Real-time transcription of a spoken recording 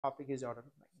topic is order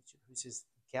of magnitude, which is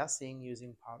guessing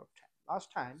using power of 10.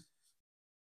 Last time,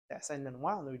 the assignment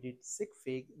 1, we did sig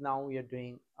fig. Now we are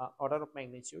doing order of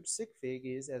magnitude. Sig fig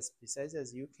is as precise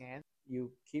as you can.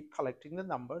 You keep collecting the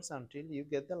numbers until you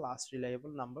get the last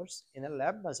reliable numbers in a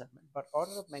lab measurement. But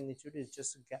order of magnitude is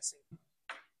just guessing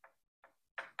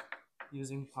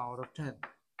using power of 10.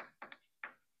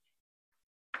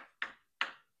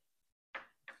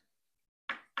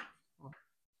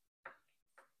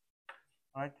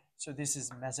 All right, so this is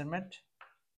measurement,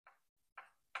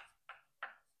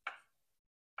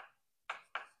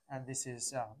 and this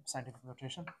is scientific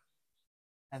notation,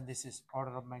 and this is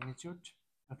order of magnitude.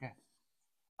 Okay,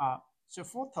 so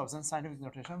 4,000 scientific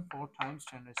notation, 4 times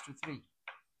 10 raised to 3.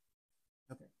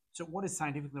 Okay, so what is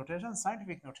scientific notation?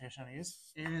 Scientific notation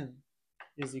is n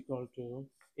is equal to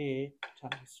a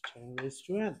times 10 raised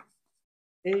to n.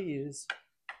 A is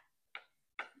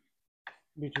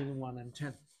between 1 and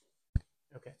 10.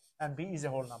 Okay, and b is a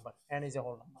whole number, n is a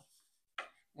whole number,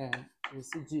 and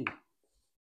is g.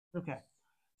 Okay,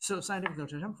 so scientific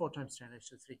notation 4 times 10 raised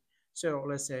to 3. So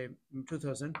let's say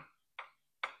 2,000,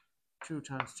 2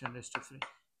 times 10 raised to 3.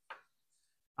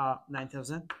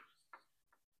 9,000,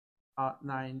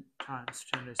 9 times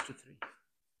 10 raised to 3.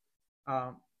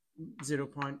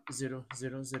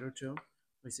 0.0002,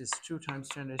 which is 2 times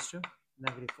 10 raised to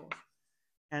 -4.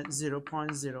 And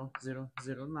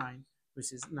 0.0009,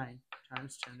 which is 9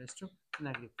 times 10 raised to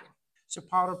 -4. So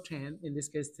power of 10, in this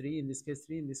case 3, in this case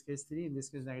 3, in this case 3, in this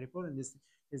case -4, and this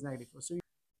is -4. So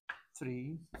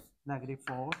 3,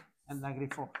 -4, and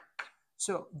 -4.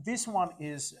 So this one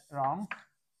is wrong,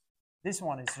 this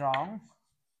one is wrong,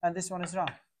 and this one is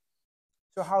wrong.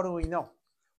 So how do we know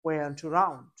when to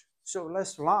round? So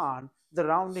let's learn the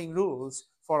rounding rules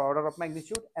for order of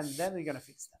magnitude, and then we're going to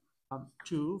fix them.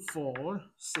 2, 4,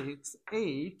 6,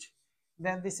 8.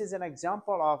 Then this is an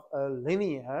example of a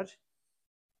linear,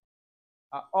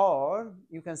 or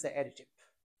you can say additive.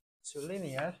 So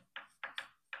linear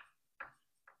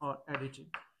or additive.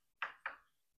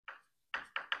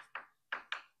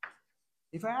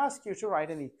 If I ask you to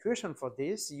write an equation for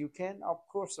this, you can of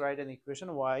course write an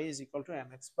equation y is equal to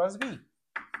mx plus b,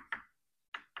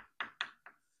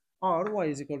 or y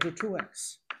is equal to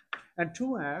 2x, and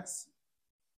 2x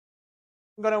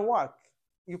gonna work.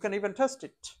 You can even test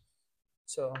it.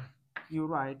 So you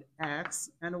write x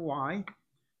and y.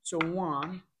 So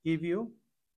 1 give you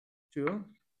 2,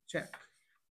 check.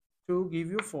 2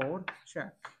 give you 4,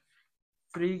 check.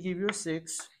 3 give you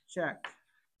 6, check.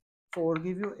 4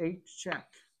 give you 8,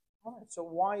 check. All right, so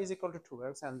y is equal to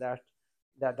 2x, and that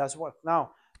does work.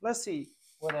 Now let's see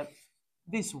whether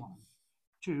this one,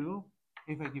 2,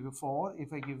 if I give you 4,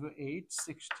 if I give you 8,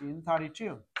 16,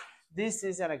 32. This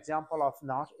is an example of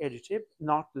not additive,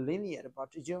 not linear,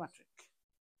 but geometric.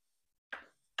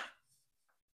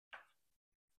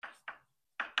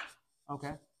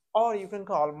 Okay, or you can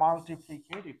call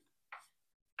multiplicative.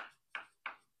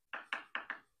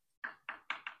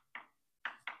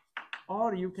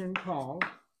 Or you can call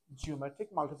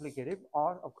geometric multiplicative,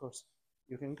 or of course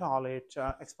you can call it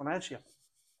exponential.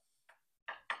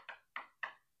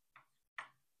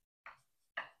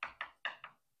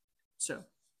 So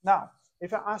now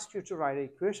if I ask you to write an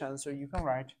equation, so you can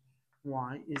write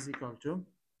y is equal to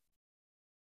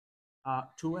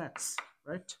 2x,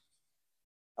 right?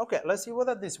 Okay, let's see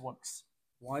whether this works.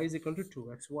 Y is equal to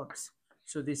 2x works.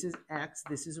 So this is x,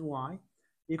 this is y.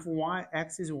 If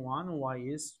x is 1, y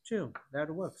is 2.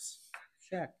 That works.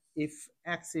 Check. If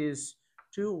x is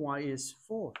 2, y is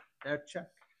 4. That check.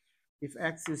 If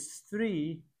x is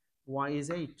 3, y is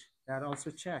 8. That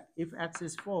also check. If x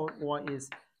is 4, y is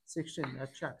 16.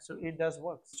 That check. So it does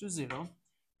work. To 0.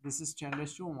 This is 10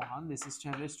 raised to 1. This is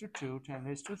 10 raised to 2. 10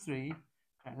 raised to 3.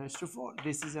 10 raised to 4.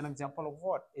 This is an example of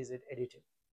what? Is it additive?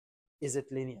 Is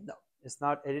it linear? No, it's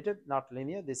not additive, not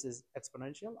linear. This is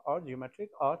exponential or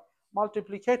geometric or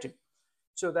multiplicative.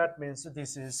 So that means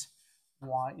this is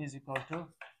y is equal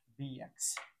to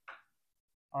bx.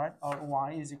 All right, or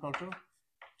y is equal to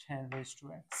 10 raised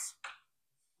to x.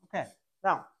 Okay,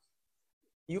 now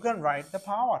you can write the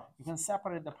power. You can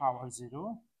separate the power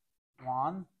 0,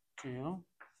 1, 2,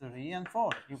 3, and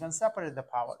 4. You can separate the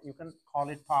power. You can call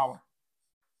it power.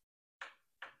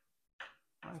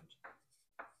 Right.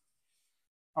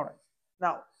 All right.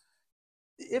 Now,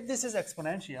 if this is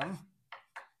exponential,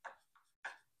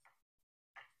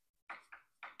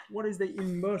 what is the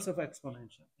inverse of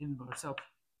exponential?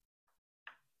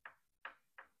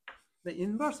 The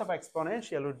inverse of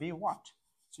exponential would be what?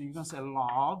 So you can say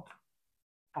log,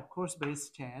 of course, base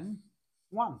 10,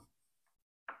 1.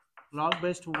 Log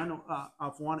base 1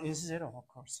 of 1 is 0, of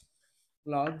course.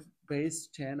 Log base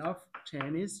 10 of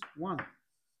 10 is 1.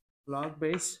 log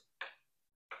base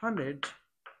 100,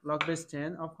 log base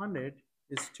 10 of 100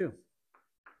 is 2.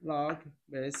 Log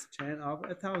base 10 of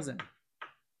 1000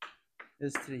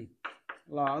 is 3.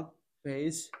 Log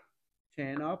base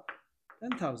 10 of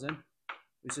 10,000,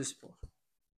 which is 4.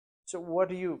 So what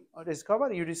do you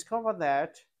discover? You discover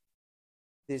that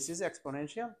this is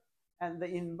exponential and the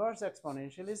inverse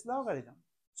exponential is logarithm.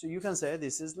 So you can say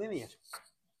this is linear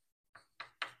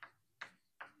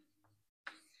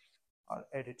or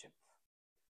additive.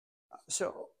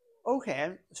 So,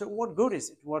 okay, so what good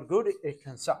is it? What good it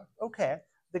can serve? Okay,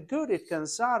 the good it can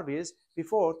serve is,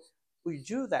 before we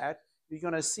do that, we're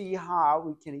going to see how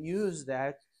we can use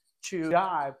that to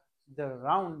derive the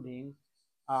rounding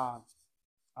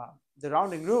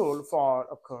rule for,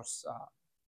 of course,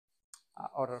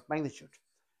 order of magnitude.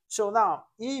 So now,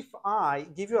 if I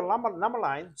give you a number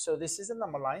line, so this is a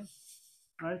number line,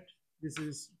 right? This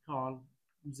is called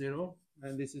 0,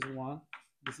 and this is 1,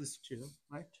 this is 2,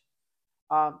 right?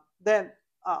 Then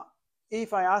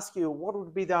if I ask you what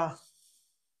would be the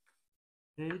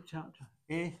A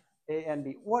and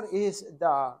B, what is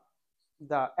the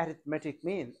arithmetic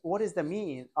mean? What is the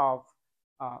mean of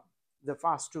the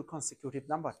first two consecutive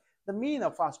number? The mean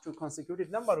of first two consecutive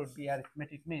number would be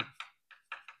arithmetic mean.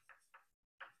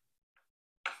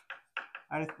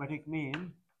 Arithmetic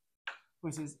mean,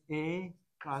 which is A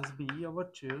plus B over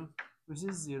 2, which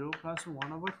is 0 plus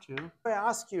 1 over 2. If I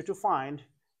ask you to find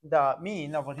the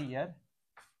mean over here,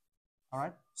 all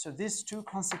right, so these two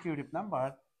consecutive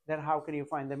numbers, then how can you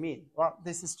find the mean? Well,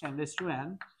 this is 10 raised to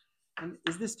n. And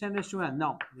is this 10 raised to n?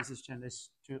 No, this is 10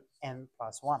 raised to n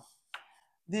plus 1.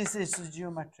 This is the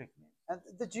geometric mean. And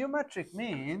the geometric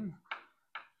mean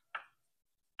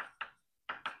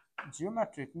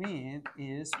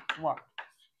is what?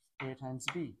 A times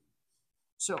B.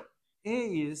 So A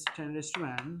is 10 raised to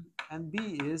n and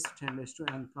B is 10 raised to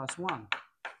n plus 1.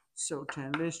 So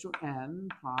 10 raised to n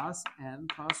plus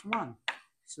 1.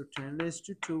 So 10 raised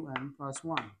to 2n plus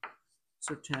 1.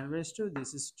 So 10 raised to,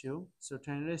 this is 2. So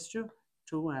 10 raised to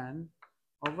 2n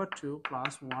over 2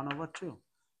 plus 1 over 2.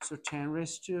 So 10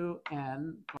 raised to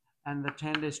n and the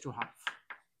 10 raised to half.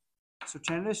 So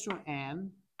 10 raised to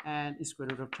n and square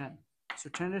root of 10. So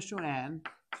 10 raised to n,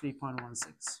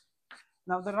 3.16.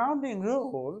 Now the rounding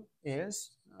rule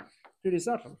is pretty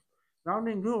subtle.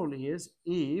 Rounding rule is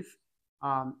if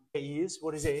A is,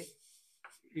 what is A?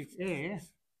 If A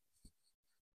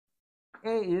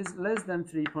is less than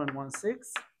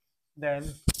 3.16,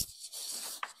 then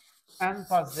n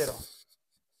plus 0.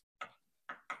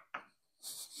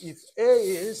 If A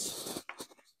is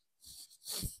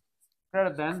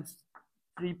greater than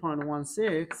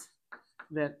 3.16,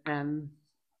 then n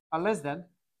less than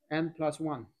n plus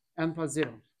 1, n plus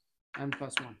 0, n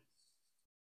plus 1.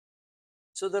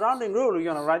 So the rounding rule, we're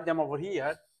going to write them over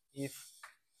here. If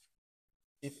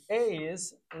A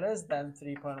is less than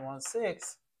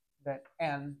 3.16, then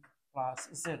n plus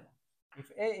 0.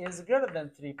 If A is greater than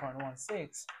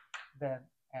 3.16, then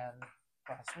n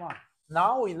plus 1.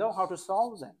 Now we know how to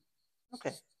solve them.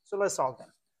 Okay, so let's solve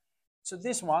them. So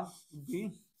this one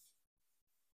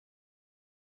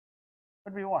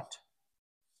would be what?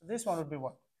 So this one would be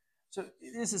what? So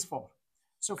this is 4.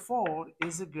 So 4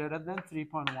 is greater than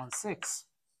 3.16.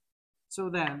 So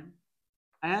then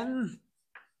n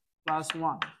plus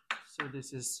 1. So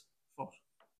this is 4.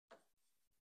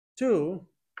 2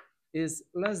 is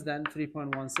less than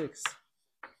 3.16.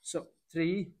 So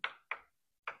 3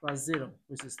 plus 0,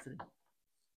 which is 3.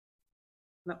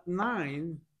 Now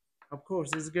 9, of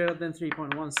course, is greater than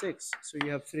 3.16. So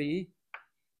you have 3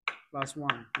 plus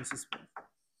 1, which is 4.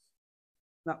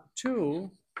 Now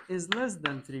 2 is less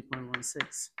than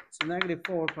 3.16. So negative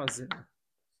 4 plus 0.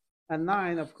 And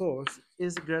 9, of course,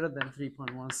 is greater than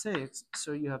 3.16.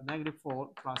 So you have negative 4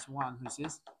 plus 1, which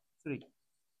is 3.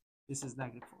 This is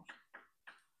negative 4.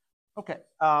 Okay,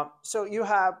 so you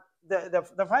have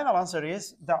the final answer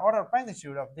is, the order of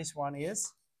magnitude of this one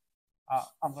is,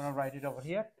 I'm going to write it over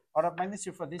here. Order of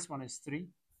magnitude for this one is 3.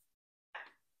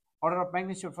 Order of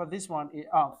magnitude for this one is,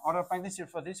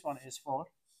 is 4.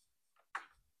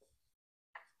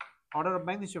 Order of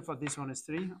magnitude for this one is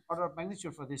 3. Order of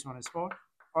magnitude for this one is 4.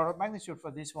 Order of magnitude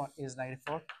for this one is negative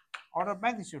 4. Order of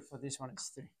magnitude for this one is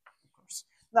 3, of course.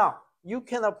 Now, you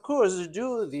can, of course,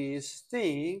 do this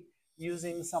thing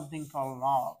using something called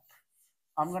log.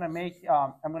 I'm going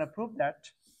to prove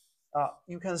that.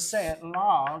 You can say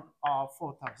log of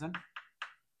 4,000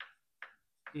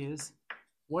 is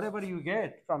whatever you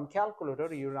get from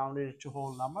calculator, you round it to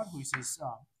whole number, which is,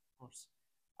 of course,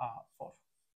 4.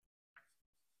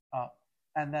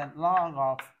 And then log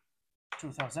of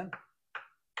 2,000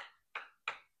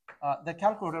 the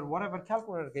calculator, whatever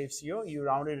calculator gives you, you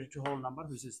rounded it to whole number,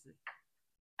 which is 3.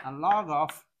 And log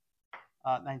of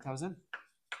 9,000,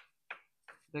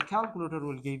 the calculator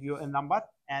will give you a number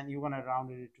and you're going to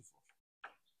round it to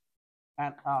 4.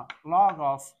 And log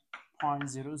of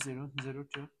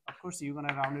 0.0002, of course you're going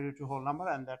to round it to whole number,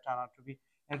 and that turn out to be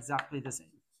exactly the same.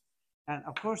 And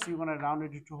of course you're going to round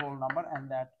it to whole number, and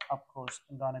that of course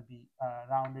going to be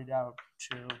rounded out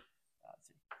to 3.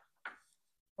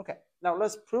 Okay, now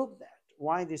let's prove that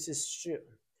why this is true.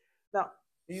 Now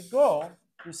you go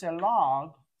to say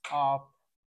log of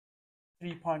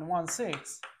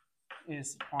 3.16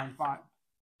 is 0.5.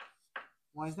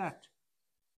 Why is that?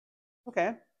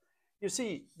 Okay, you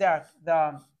see that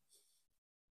the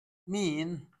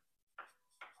mean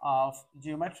of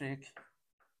geometric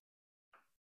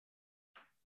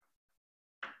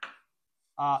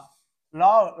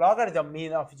logarithm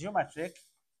mean of geometric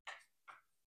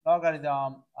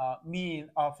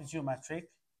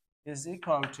is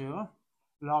equal to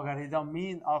logarithm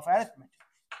mean of arithmetic.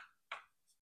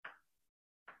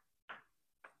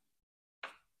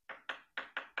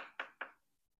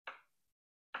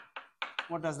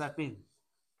 What does that mean?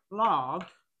 Log,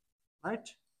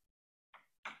 right?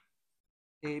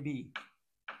 AB,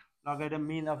 logarithm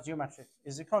mean of geometric,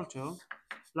 is equal to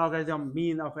logarithm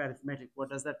mean of arithmetic.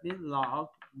 What does that mean? Log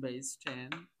base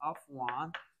 10 of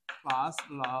 1 plus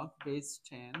log base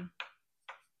 10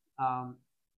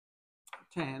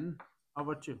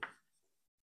 over 2.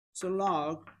 So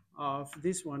log of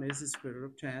this one is the square root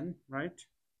of 10, right?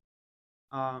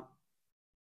 A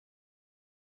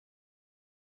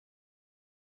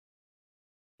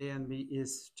and B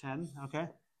is 10. Okay,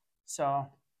 so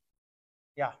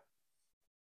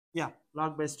yeah,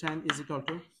 log base 10 is equal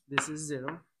to, this is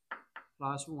 0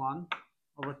 plus 1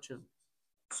 over 2.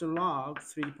 So log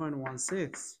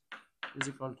 3.16 is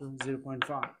equal to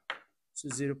 0.5. So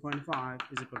 0.5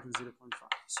 is equal to 0.5.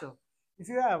 So if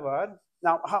you ever,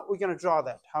 now how we're going to draw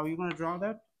that? How are you going to draw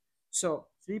that? So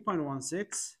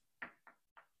 3.16,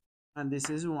 and this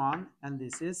is 1, and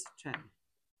this is 10.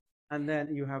 And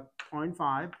then you have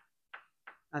 0.5,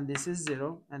 and this is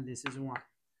 0, and this is 1.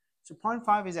 So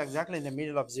 0.5 is exactly in the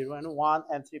middle of 0 and 1,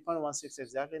 and 3.16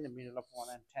 exactly in the middle of 1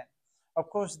 and 10. Of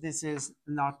course, this is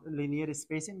not linear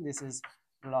spacing. This is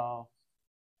logarithmic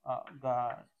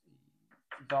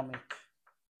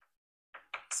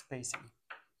spacing.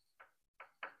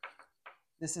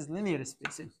 This is linear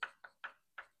spacing.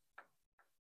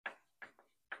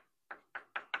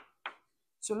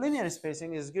 So linear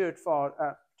spacing is good for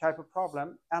a type of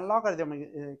problem, and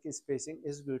logarithmic spacing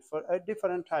is good for a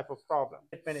different type of problem.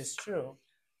 It is true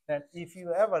that if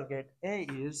you ever get A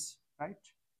is, right,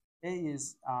 A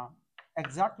is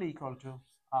exactly equal to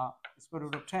square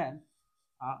root of 10,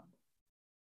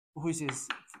 which is,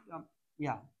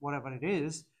 whatever it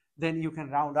is, then you can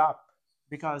round up,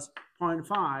 because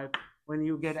 0.5, when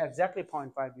you get exactly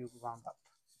 0.5, you round up.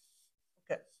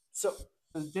 Okay, so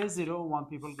day 0, 1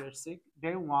 people get sick.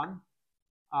 Day 1,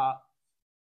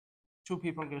 2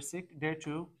 people get sick. Day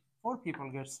 2, 4 people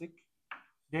get sick.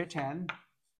 Day 10,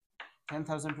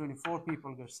 10,024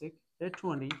 people get sick. Day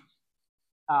 20,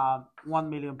 1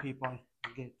 million people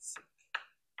get sick.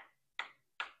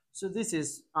 So this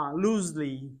is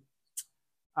loosely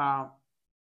 2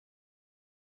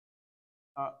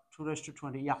 raised to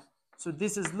 20. Yeah. So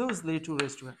this is loosely 2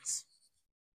 raised to x.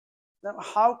 Now,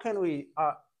 how can we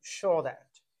show that?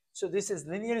 So this is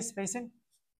linear spacing.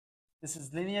 This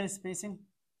is linear spacing.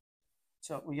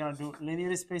 So we're going to do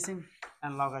linear spacing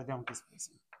and logarithmic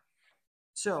spacing.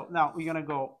 So now we're going to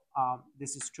go,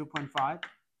 this is 2.5,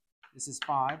 this is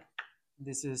 5,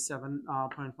 this is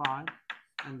 7.5,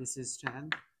 and this is 10,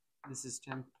 this is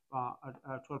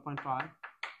 12.5,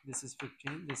 this is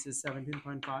 15, this is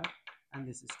 17.5, and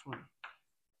this is 20.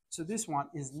 So this one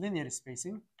is linear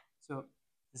spacing. So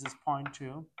this is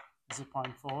 0.2, this is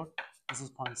 0.4, this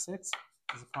is 0.6, this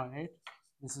is 0.8,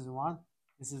 this is 1,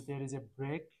 this is, there is a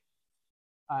break,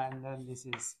 and then this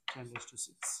is 10 raised to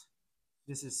 6.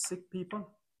 This is sick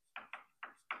people,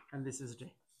 and this is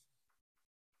day.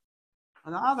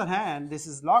 On the other hand, this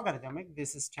is logarithmic.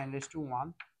 This is 10 raised to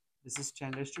 1, this is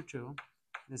 10 raised to 2,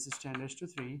 this is 10 raised to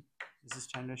 3, this is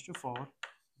 10 raised to 4,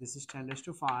 this is 10 raised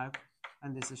to 5,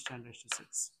 and this is 10 raised to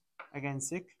 6. Again,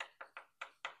 sick,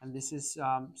 and this is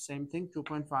same thing,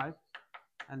 2.5,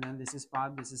 and then this is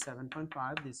 5, this is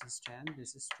 7.5, this is 10,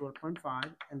 this is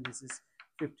 12.5, and this is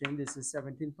 15, this is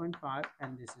 17.5,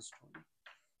 and this is 20.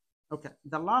 Okay,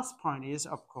 the last point is,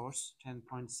 of course,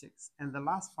 10.6, and the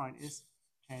last point is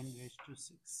 10 raised to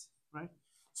 6, right?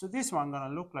 So this one gonna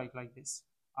look like this.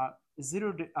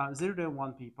 0 day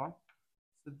 1 people.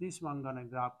 So this one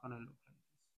graph gonna look like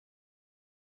this.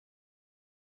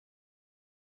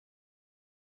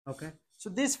 Okay, so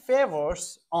this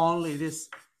favors only, this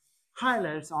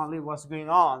highlights only what's going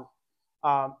on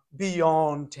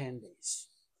beyond 10 days.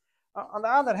 On the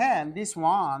other hand, this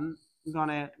one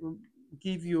gonna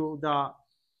give you the,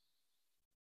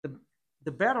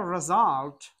 the better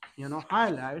result,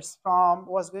 highlights from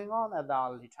what's going on at the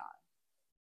early time.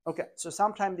 Okay, so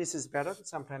sometimes this is better,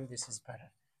 sometimes this is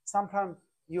better. Sometimes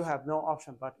you have no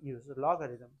option but use the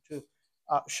logarithm to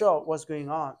show what's going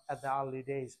on at the early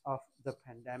days of the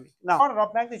pandemic. Now, order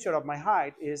of magnitude of my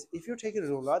height is, if you take a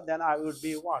ruler, then I would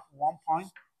be what?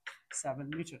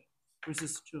 1.7 meter, which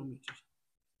is 2 meters.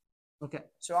 Okay,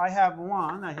 so I have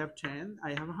 1, I have 10, I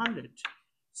have 100.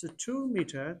 So 2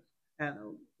 meter, and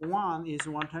 1 is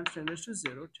 1 times 10 raised to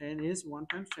 0, 10 is 1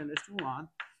 times 10 raised to 1,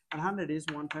 and 100 is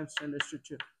 1 times 10 raised to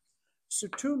 2. So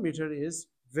 2 meter is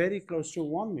very close to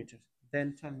 1 meter,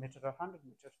 then 10 meter or 100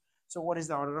 meters. So what is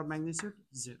the order of magnitude?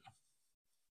 0.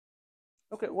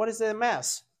 Okay, what is the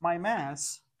mass? My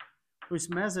mass, which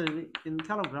measured in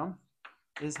kilogram,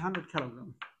 is 100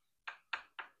 kilogram.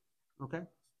 Okay,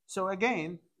 so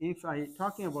again, if I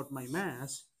talking about my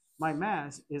mass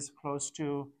is close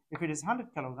to, if it is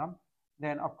 100 kilogram,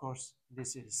 then of course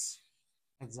this is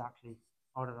exactly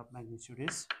order of magnitude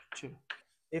is 2.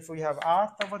 If we have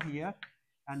Earth over here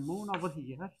and Moon over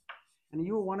here, and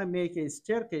you want to make a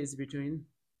staircase between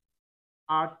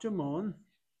Earth to Moon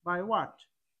by what?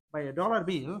 By a dollar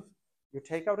bill. You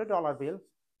take out a dollar bill,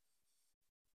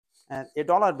 and a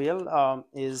dollar bill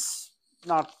is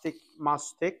not thick, much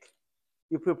thick.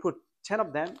 If you put 10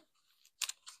 of them,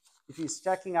 if you're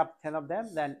stacking up 10 of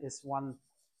them, then it's one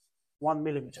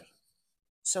millimeter.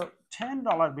 So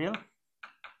 $10 bill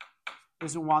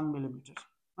is 1 millimeter,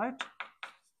 right?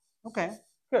 Okay,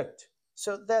 good.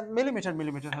 So then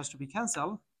millimeter has to be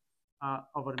cancelled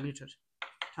over meter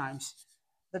times.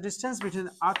 The distance between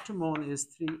Earth to Moon is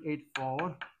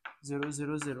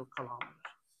 384,000 kilometers.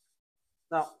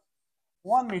 Now,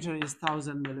 1 meter is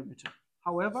 1,000 millimeter.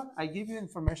 However, I give you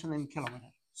information in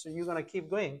kilometer. So you're going to keep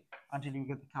going until you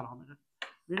get the kilometer.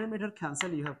 Millimeter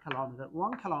cancel, you have kilometer.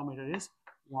 1 kilometer is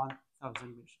 1,000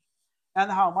 meters.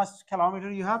 And how much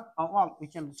kilometer you have? Well, we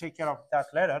can take care of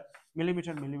that later.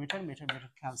 Millimeter, meter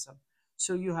cancel.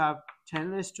 So you have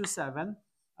 10 raised to 7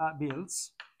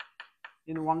 bills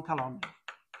in 1 kilometer.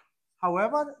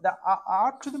 However, the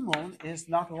Earth to the Moon is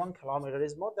not 1 kilometer,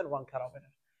 it's more than 1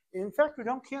 kilometer. In fact, we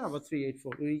don't care about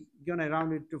 384. We're going to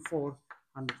round it to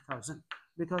 400,000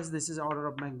 because this is order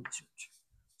of magnitude.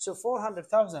 So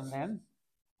 400,000 then,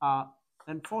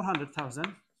 and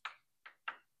 400,000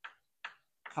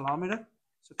 kilometer.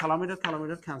 So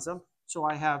kilometer cancel. So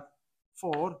I have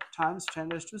 4 times 10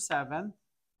 raised to 7,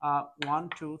 1,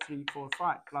 2, 3, 4,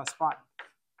 5, plus 5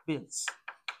 bills.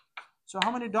 So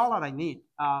how many dollars I need?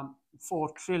 4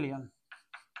 trillion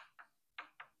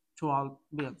 12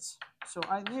 bills. So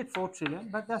I need 4 trillion,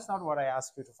 but that's not what I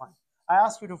asked you to find. I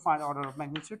asked you to find order of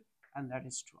magnitude, and that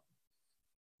is 12.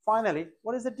 Finally,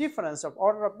 what is the difference of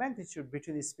order of magnitude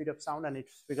between the speed of sound and the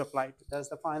speed of light? That's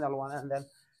the final one, and then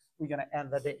we're going to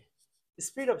end the day. The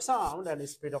speed of sound and the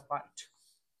speed of light.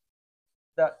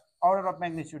 The order of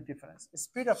magnitude difference. The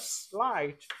speed of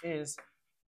light is,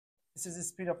 this is the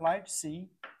speed of light, c,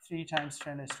 3 times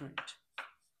 10 raised to 8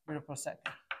 meters per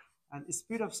second. And the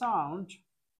speed of sound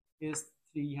is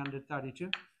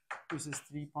 332, which is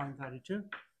 3.32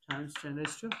 times 10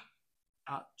 raised to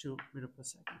 2 meters per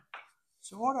second.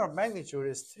 So order of magnitude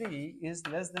is 3 is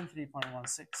less than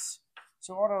 3.16.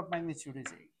 So order of magnitude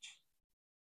is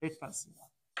 8 plus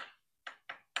 0.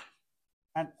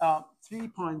 And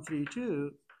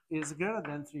 3.32 is greater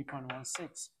than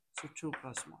 3.16. So 2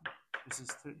 plus 1, this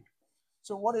is 3.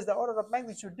 So what is the order of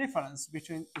magnitude difference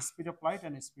between the speed of light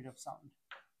and the speed of sound?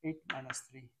 8 minus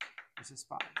 3, this is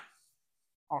 5.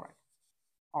 All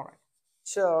right.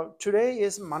 So today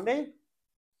is Monday,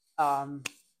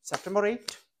 September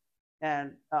 8th,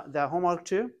 and the homework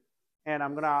 2, and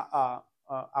I'm gonna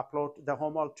upload the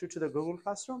homework 2 to the Google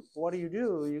Classroom. What do?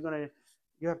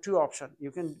 You have 2 options.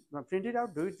 You can print it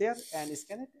out, do it there, and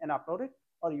scan it and upload it,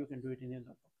 or you can do it in your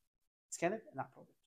notebook. Scan it and upload it.